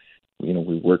 And,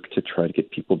 we work to try to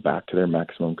get people back to their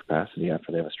maximum capacity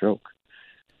after they have a stroke.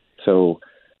 So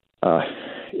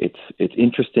it's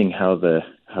interesting how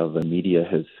the media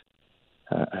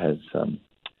has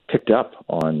picked up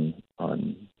on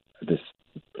this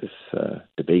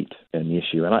debate and the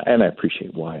issue. And I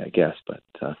appreciate why, I guess.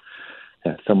 But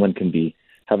someone can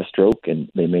have a stroke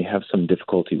and they may have some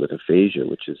difficulty with aphasia,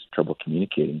 which is trouble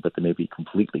communicating, but they may be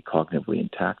completely cognitively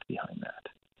intact behind that.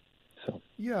 So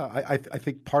yeah, I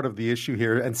think part of the issue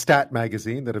here, and Stat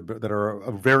Magazine, that are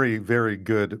a very, very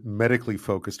good medically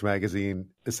focused magazine,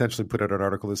 essentially put out an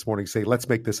article this morning saying, let's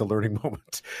make this a learning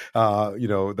moment.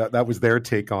 That was their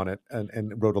take on it,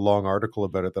 and wrote a long article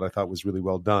about it that I thought was really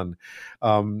well done.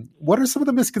 What are some of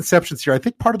the misconceptions here? I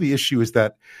think part of the issue is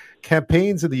that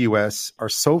campaigns in the U.S. are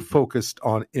so focused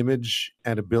on image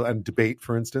and debate,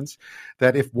 for instance,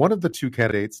 that if one of the two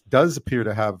candidates does appear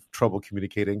to have trouble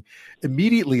communicating,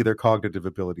 immediately their cognitive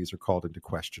abilities are called into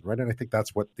question, right? And I think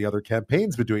that's what the other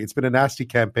campaign's been doing. It's been a nasty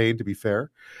campaign, to be fair.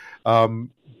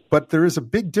 But there is a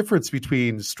big difference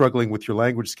between struggling with your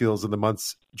language skills in the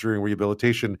months during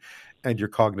rehabilitation and your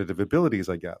cognitive abilities,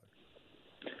 I gather.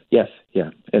 Yes,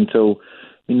 yeah. And so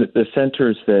the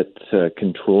centers that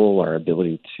control our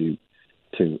ability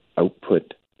to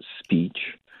output speech,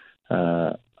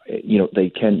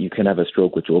 you can have a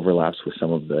stroke which overlaps with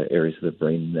some of the areas of the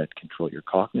brain that control your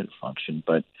cognitive function.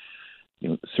 But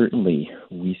certainly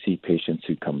we see patients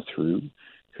who come through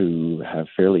who have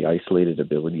fairly isolated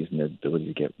abilities in their ability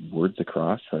to get words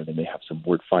across. They may have some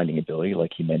word finding ability,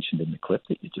 like you mentioned in the clip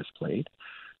that you just played.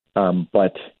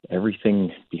 But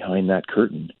everything behind that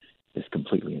curtain is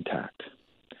completely intact.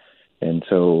 And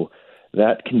so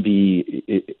that can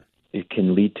it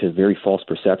can lead to very false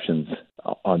perceptions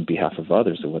on behalf of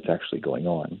others of what's actually going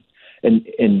on. And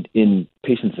in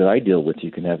patients that I deal with,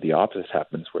 you can have the opposite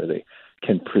happens, where they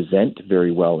can present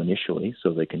very well initially,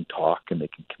 so they can talk and they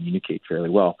can communicate fairly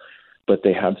well, but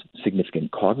they have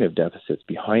significant cognitive deficits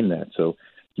behind that. So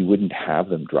you wouldn't have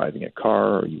them driving a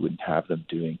car, or you wouldn't have them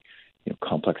doing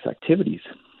complex activities,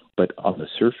 but on the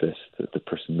surface, the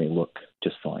person may look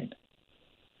just fine.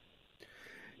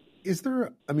 Is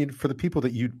there, for the people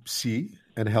that you see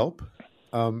and help,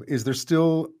 is there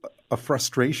still a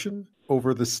frustration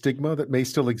over the stigma that may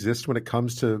still exist when it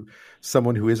comes to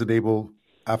someone who isn't able,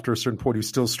 after a certain point, who's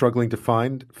still struggling to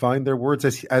find their words,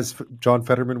 as John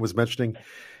Fetterman was mentioning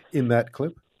in that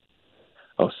clip?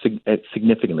 Oh,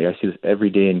 significantly. I see this every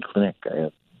day in clinic.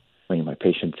 My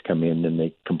patients come in and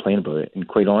they complain about it. And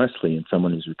quite honestly, in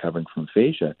someone who's recovering from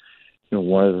aphasia,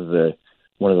 one of the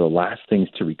last things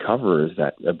to recover is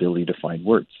that ability to find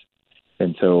words.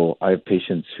 And so I have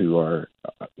patients who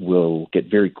will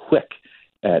get very quick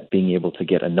at being able to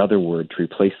get another word to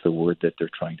replace the word that they're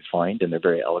trying to find, and they're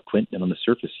very eloquent. And on the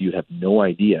surface, you have no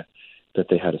idea that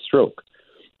they had a stroke.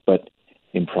 But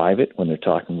in private, when they're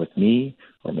talking with me,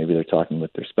 or maybe they're talking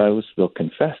with their spouse, they'll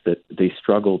confess that they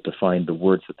struggled to find the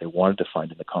words that they wanted to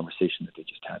find in the conversation that they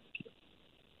just had with you.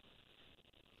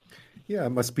 Yeah, it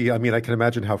must be. I mean, I can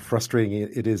imagine how frustrating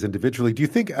it is individually. Do you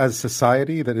think as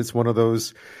society that it's one of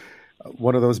those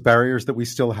barriers that we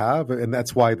still have? And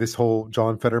that's why this whole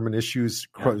John Fetterman issues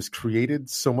has created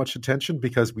so much attention,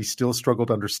 because we still struggle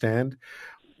to understand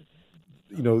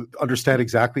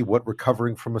exactly what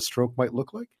recovering from a stroke might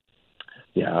look like?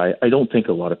 Yeah, I don't think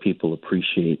a lot of people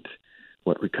appreciate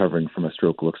what recovering from a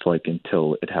stroke looks like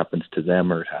until it happens to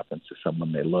them, or it happens to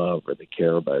someone they love or they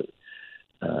care about.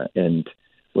 And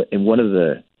one of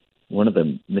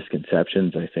the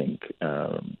misconceptions, I think,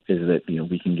 is that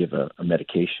we can give a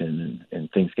medication and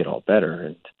things get all better,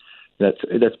 and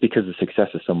that's because of the success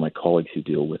of some of my colleagues who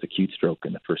deal with acute stroke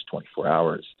in the first 24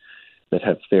 hours, that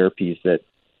have therapies that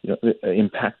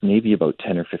impact maybe about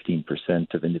 10 or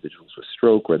 15% of individuals with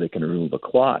stroke, where they can remove a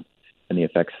clot, and the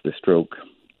effects of the stroke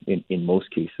in most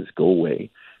cases go away,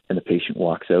 and the patient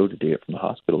walks out a day from the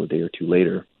hospital a day or two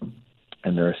later,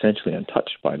 and they're essentially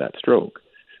untouched by that stroke.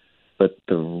 But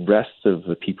the rest of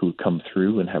the people who come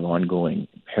through and have ongoing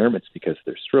impairments because of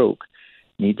their stroke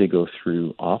need to go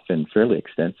through often fairly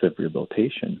extensive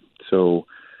rehabilitation. So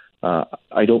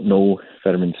I don't know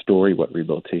Fetterman's story, what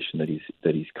rehabilitation that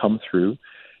he's come through,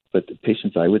 but the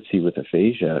patients I would see with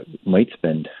aphasia might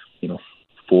spend 4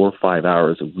 or 5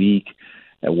 hours a week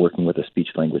working with a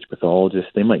speech-language pathologist.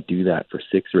 They might do that for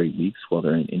 6 or 8 weeks while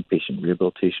they're in an inpatient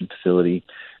rehabilitation facility.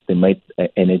 They might,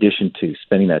 in addition to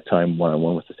spending that time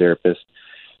one-on-one with the therapist,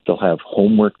 they'll have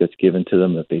homework that's given to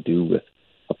them that they do with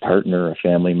a partner, a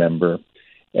family member,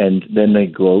 and then they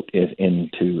go out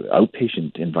into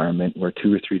outpatient environment where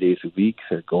 2 or 3 days a week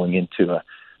they're going into a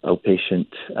outpatient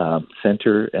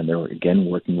center, and they're again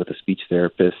working with a speech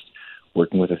therapist,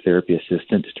 working with a therapy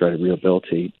assistant to try to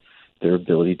rehabilitate their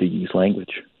ability to use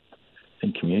language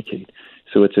and communicate.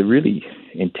 So it's a really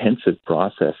intensive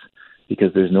process,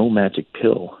 because there's no magic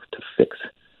pill to fix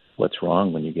what's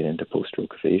wrong when you get into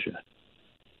post-stroke aphasia.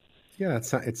 Yeah,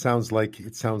 it sounds like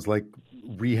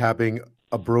rehabbing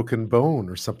a broken bone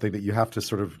or something, that you have to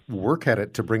sort of work at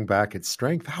it to bring back its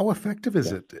strength. How effective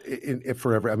is it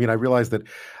forever? I mean, I realize that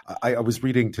I was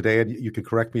reading today, and you can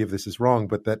correct me if this is wrong,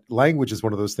 but that language is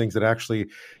one of those things that actually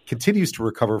continues to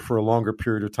recover for a longer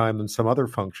period of time than some other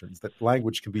functions, that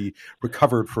language can be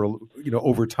recovered for,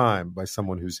 over time by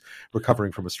someone who's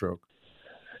recovering from a stroke.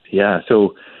 Yeah.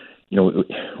 So,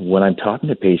 when I'm talking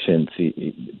to patients,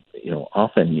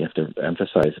 often you have to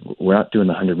emphasize, we're not doing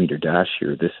the 100-meter dash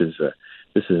here. This is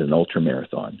an ultra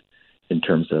marathon in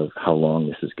terms of how long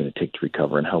this is going to take to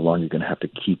recover and how long you're going to have to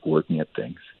keep working at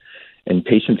things. And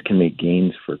patients can make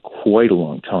gains for quite a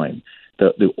long time.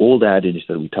 The old adage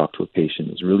that we talk to a patient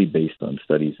is really based on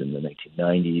studies in the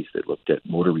 1990s that looked at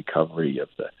motor recovery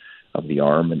of the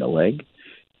arm and the leg.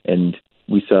 And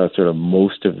we saw sort of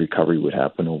most of recovery would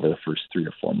happen over the first 3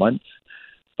 or 4 months.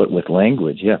 But with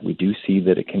language, we do see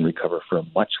that it can recover for a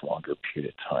much longer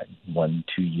period of time, 1-2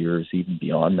 years, even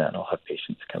beyond that. I'll have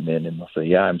patients come in and they'll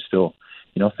say, I'm still,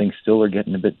 things still are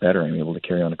getting a bit better. I'm able to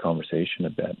carry on a conversation a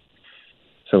bit.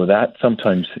 So that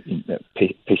sometimes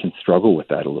patients struggle with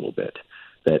that a little bit,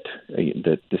 that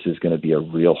this is going to be a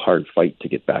real hard fight to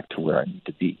get back to where I need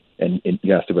to be. And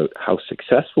you asked about how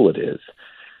successful it is.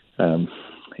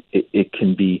 It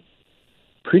can be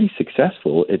pretty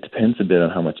successful. It depends a bit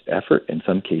on how much effort, in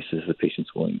some cases, the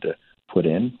patient's willing to put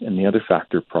in. And the other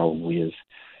factor probably is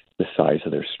the size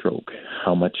of their stroke.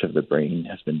 How much of the brain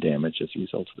has been damaged as a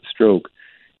result of the stroke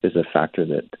is a factor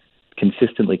that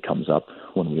consistently comes up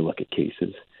when we look at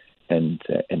cases, and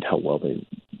how well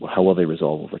they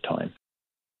resolve over time.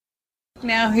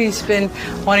 Now he's been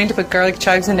wanting to put garlic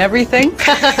chives in everything.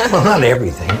 Well, not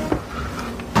everything.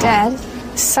 Dad,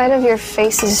 the side of your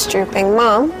face is drooping.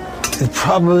 Mom? It's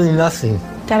probably nothing.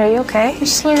 Dad, are you okay? You're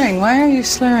slurring. Why are you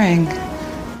slurring?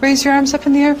 Raise your arms up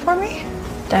in the air for me.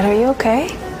 Dad, are you okay?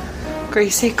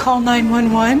 Gracie, call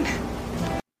 911.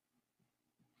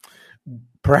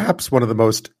 Perhaps one of the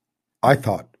most, I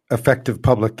thought, effective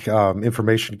public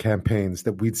information campaigns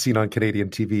that we'd seen on Canadian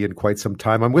TV in quite some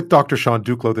time. I'm with Dr. Sean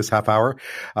Dukelow this half hour.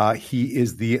 He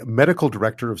is the medical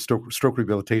director of stroke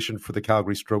rehabilitation for the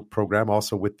Calgary Stroke Program,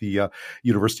 also with the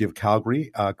University of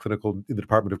Calgary, in the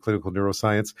Department of Clinical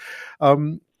Neuroscience.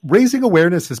 Raising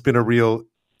awareness has been a real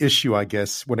issue, I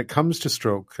guess, when it comes to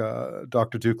stroke,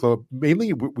 Dr. Dukelow.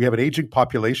 Mainly, we have an aging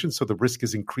population, so the risk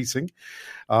is increasing,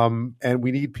 and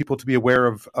we need people to be aware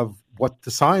of what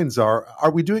the signs are.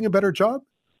 Are we doing a better job?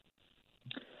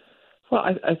 Well,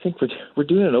 I think we're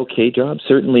doing an okay job.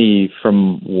 Certainly,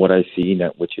 from what I see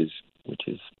now, which is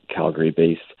Calgary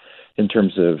based, in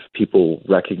terms of people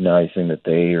recognizing that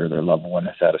they or their loved one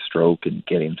has had a stroke and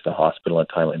getting to the hospital in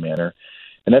a timely manner.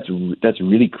 And that's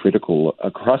really critical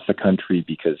across the country,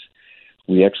 because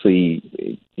we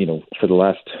actually, for the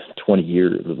last 20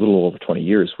 years, a little over 20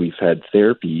 years, we've had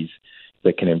therapies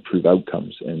that can improve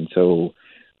outcomes. And so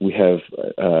we have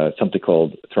something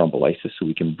called thrombolysis, so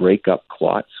we can break up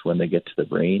clots when they get to the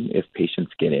brain if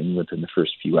patients get in within the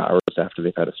first few hours after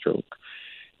they've had a stroke.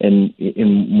 And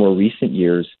in more recent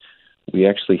years, we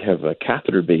actually have a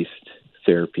catheter-based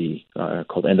therapy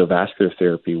called endovascular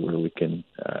therapy, where we can,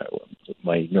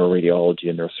 my neuroradiology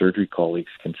and neurosurgery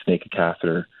colleagues can snake a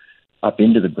catheter up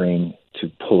into the brain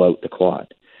to pull out the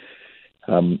clot.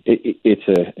 It's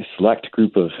a select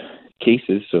group of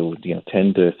cases, so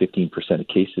 10 to 15% of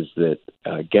cases that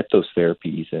get those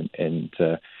therapies, and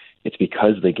it's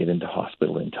because they get into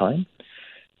hospital in time.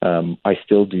 I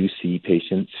still do see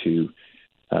patients who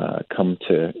come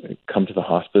to the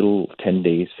hospital 10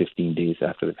 days, 15 days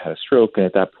after they've had a stroke, and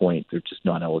at that point they're just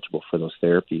not eligible for those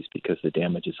therapies because the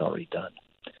damage is already done.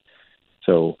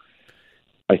 So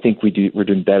I think we're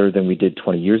doing better than we did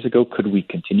 20 years ago. Could we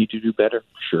continue to do better?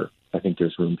 Sure. I think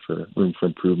there's room for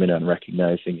improvement on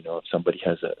recognizing, if somebody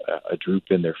has a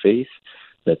droop in their face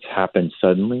that's happened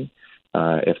suddenly,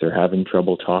 if they're having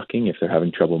trouble talking, if they're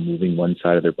having trouble moving one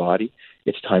side of their body,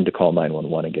 it's time to call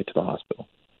 911 and get to the hospital.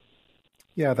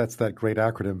 Yeah, that's that great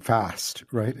acronym FAST,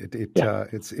 right?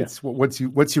 It's once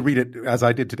you read it, as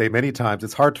I did today many times,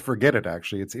 it's hard to forget it.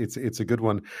 Actually, it's a good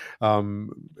one.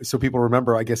 So people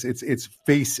remember. I guess it's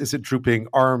face, is it drooping?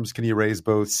 Arms, can you raise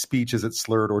both? Speech, is it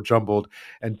slurred or jumbled?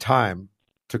 And time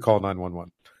to call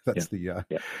 911. That's the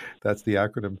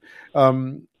acronym.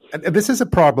 And this is a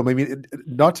problem. I mean,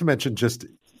 not to mention just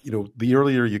the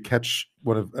earlier you catch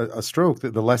a stroke,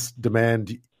 the less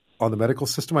demand on the medical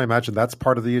system. I imagine that's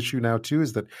part of the issue now too,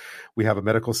 is that we have a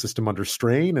medical system under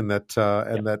strain, and that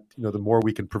the more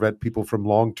we can prevent people from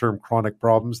long-term chronic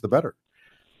problems, the better.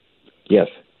 Yes,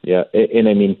 yeah, and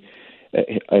I mean,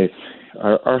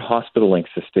 our hospital lengths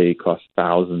of stay cost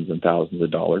thousands and thousands of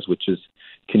dollars, which is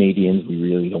Canadians, we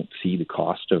really don't see the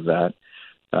cost of that.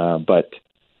 But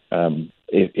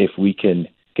if we can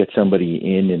get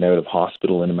somebody in and out of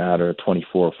hospital in a matter of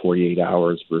 24 or 48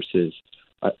 hours versus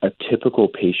a typical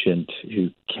patient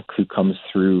who comes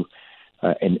through,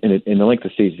 and the length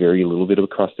of stay varies a little bit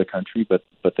across the country, but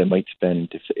they might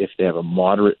spend, if they have a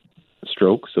moderate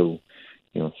stroke, so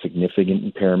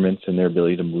significant impairments in their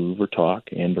ability to move or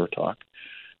talk,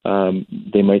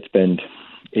 they might spend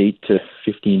 8 to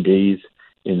 15 days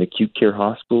in the acute care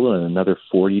hospital and another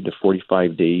 40 to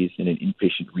 45 days in an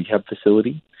inpatient rehab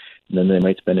facility, and then they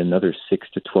might spend another 6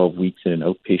 to 12 weeks in an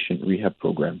outpatient rehab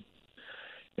program.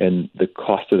 And the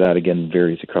cost of that, again,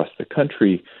 varies across the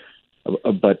country,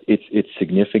 but it's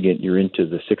significant. You're into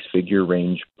the six-figure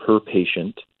range per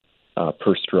patient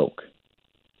per stroke.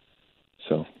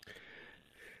 So,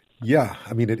 yeah,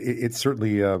 I mean, it's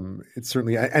certainly,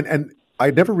 and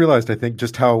I never realized, I think,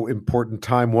 just how important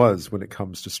time was when it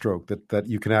comes to stroke. That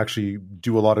you can actually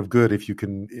do a lot of good if you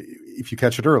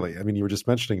catch it early. I mean, you were just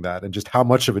mentioning that, and just how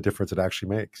much of a difference it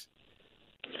actually makes.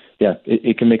 Yeah,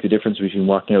 it can make the difference between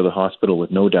walking out of the hospital with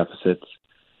no deficits,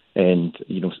 and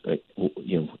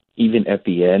even at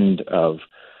the end of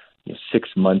 6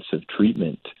 months of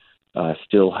treatment,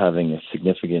 still having a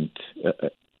significant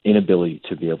inability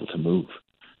to be able to move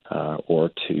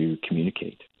or to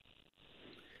communicate.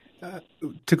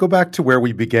 To go back to where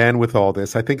we began with all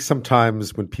this, I think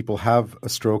sometimes when people have a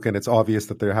stroke and it's obvious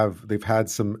that they've had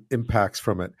some impacts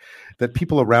from it, that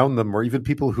people around them or even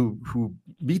people who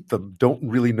meet them don't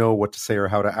really know what to say or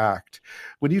how to act.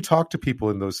 When you talk to people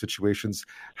in those situations,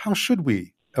 how should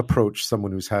we approach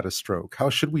someone who's had a stroke? How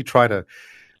should we try to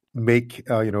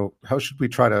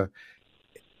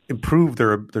improve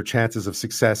their chances of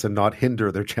success and not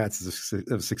hinder their chances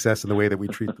of success in the way that we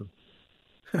treat them?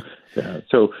 Yeah.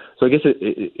 So I guess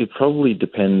it probably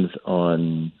depends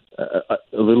on a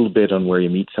little bit on where you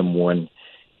meet someone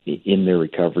in their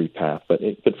recovery path. But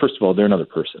first of all, they're another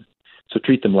person, so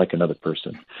treat them like another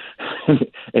person,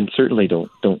 and certainly don't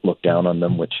look down on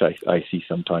them, which I see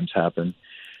sometimes happen.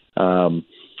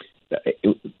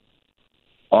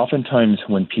 Oftentimes,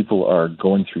 when people are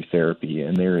going through therapy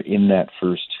and they're in that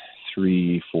first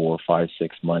 3, 4, 5,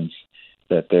 6 months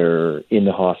that they're in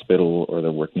the hospital or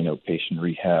they're working in outpatient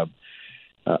rehab,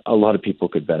 a lot of people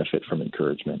could benefit from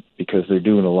encouragement because they're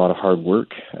doing a lot of hard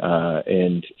work,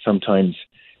 and sometimes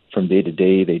from day to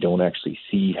day they don't actually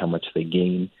see how much they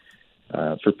gain.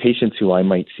 For patients who I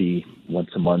might see once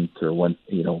a month or once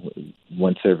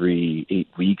every 8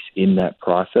 weeks in that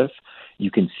process,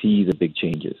 you can see the big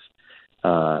changes.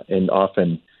 And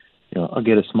often, I'll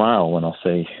get a smile when I'll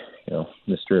say,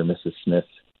 Mr. or Mrs. Smith,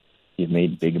 you've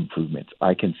made big improvements.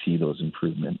 I can see those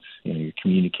improvements. You're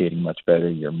communicating much better,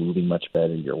 you're moving much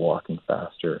better, you're walking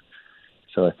faster.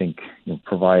 So I think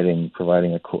providing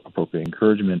appropriate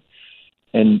encouragement.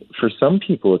 And for some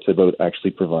people, it's about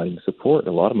actually providing support.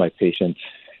 A lot of my patients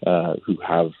who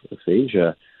have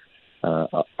aphasia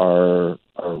are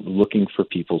looking for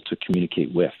people to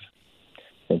communicate with.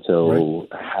 And so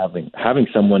having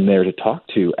someone there to talk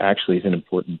to actually is an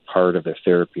important part of their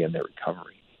therapy and their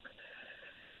recovery.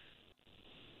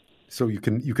 So you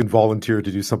can volunteer to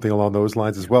do something along those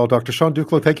lines as well. Dr. Sean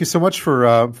Dukelow, thank you so much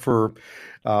for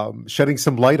shedding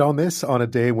some light on this on a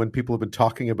day when people have been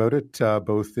talking about it,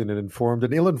 both in an informed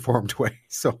and ill-informed way.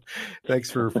 So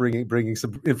thanks for bringing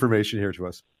some information here to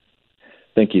us.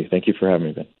 Thank you. Thank you for having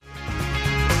me, Ben.